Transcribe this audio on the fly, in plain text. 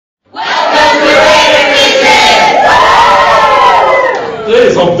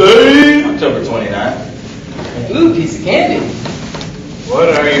Today's hump day! October 29th. Ooh, piece of candy. What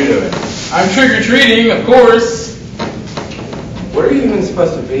are you doing? I'm trick-or-treating, of course. What are you even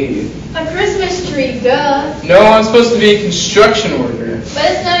supposed to be? A Christmas tree, duh. No, I'm supposed to be a construction worker.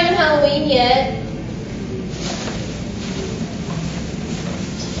 But it's not even Halloween yet.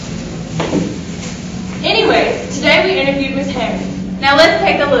 Anyways, today we interviewed Miss Hammond. Now let's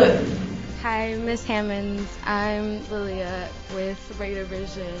take a look. Hi, Miss Hammonds. I'm Lilia with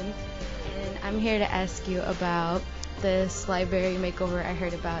RaiderVision, and I'm here to ask you about this library makeover I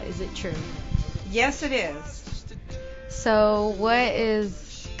heard about. Is it true? Yes, it is. So what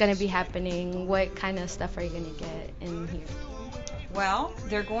is going to be happening? What kind of stuff are you going to get in here? Well,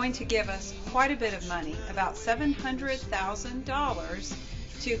 they're going to give us quite a bit of money, about $700,000,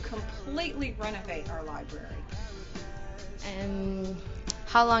 to completely renovate our library. And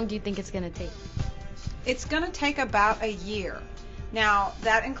how long do you think it's going to take? It's going to take about a year. Now,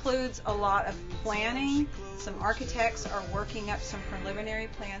 that includes a lot of planning. Some architects are working up some preliminary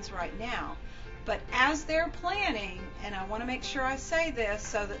plans right now. But as they're planning, and I want to make sure I say this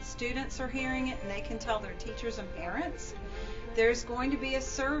so that students are hearing it and they can tell their teachers and parents, there's going to be a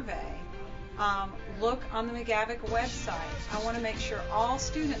survey. Look on the McGavock website. I want to make sure all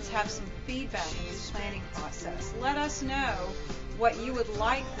students have some feedback in this planning process. Let us know what you would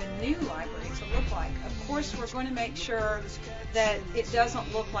like the new library to look like. Of course, we're going to make sure that it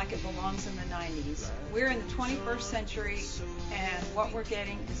doesn't look like it belongs in the 90s. We're in the 21st century, and what we're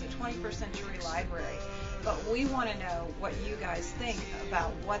getting is a 21st century library. But we want to know what you guys think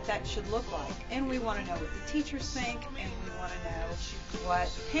about what that should look like. And we want to know what the teachers think, and we want to know what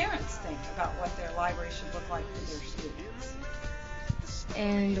parents think about what their library should look like for their students.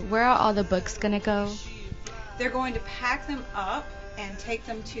 And where are all the books going to go? They're going to pack them up and take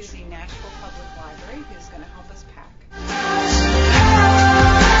them to the Nashville Public Library, who's going to help us pack.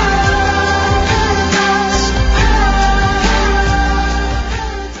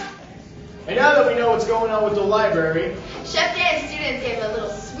 And now that we know what's going on with the library, Chef Dan's students gave a little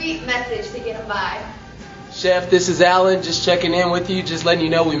sweet message to get them by. Chef, this is Alan, just checking in with you, just letting you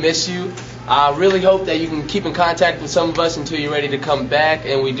know we miss you. I really hope that you can keep in contact with some of us until you're ready to come back,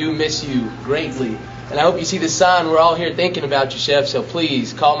 and we do miss you greatly. And I hope you see the sign. We're all here thinking about you, Chef, so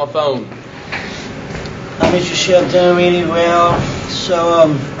please call my phone. I miss you, Chef, doing really well.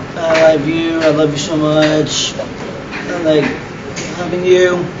 So, I love you. I love you so much. I like having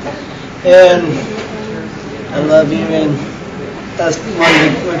you. And I love you, and I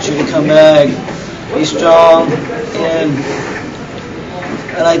want you to come back. Be strong, and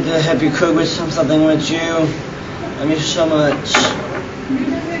I'd like to help you cook with something with you. I miss you so much.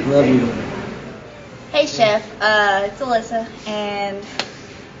 Love you. Hey Chef, it's Alyssa, and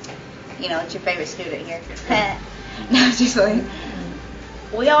you know, it's your favorite student here. No, just like,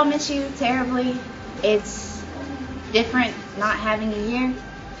 we all miss you terribly. It's different not having you here.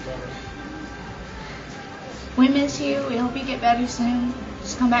 We miss you. We hope you get better soon.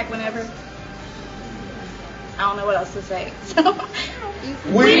 Just come back whenever. I don't know what else to say. So.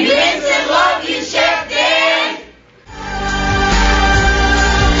 We miss and love you, Chef Dan!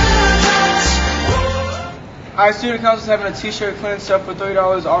 Our student council is having a t-shirt clearance up for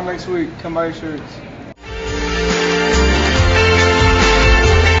 $30 all next week. Come buy your shirts.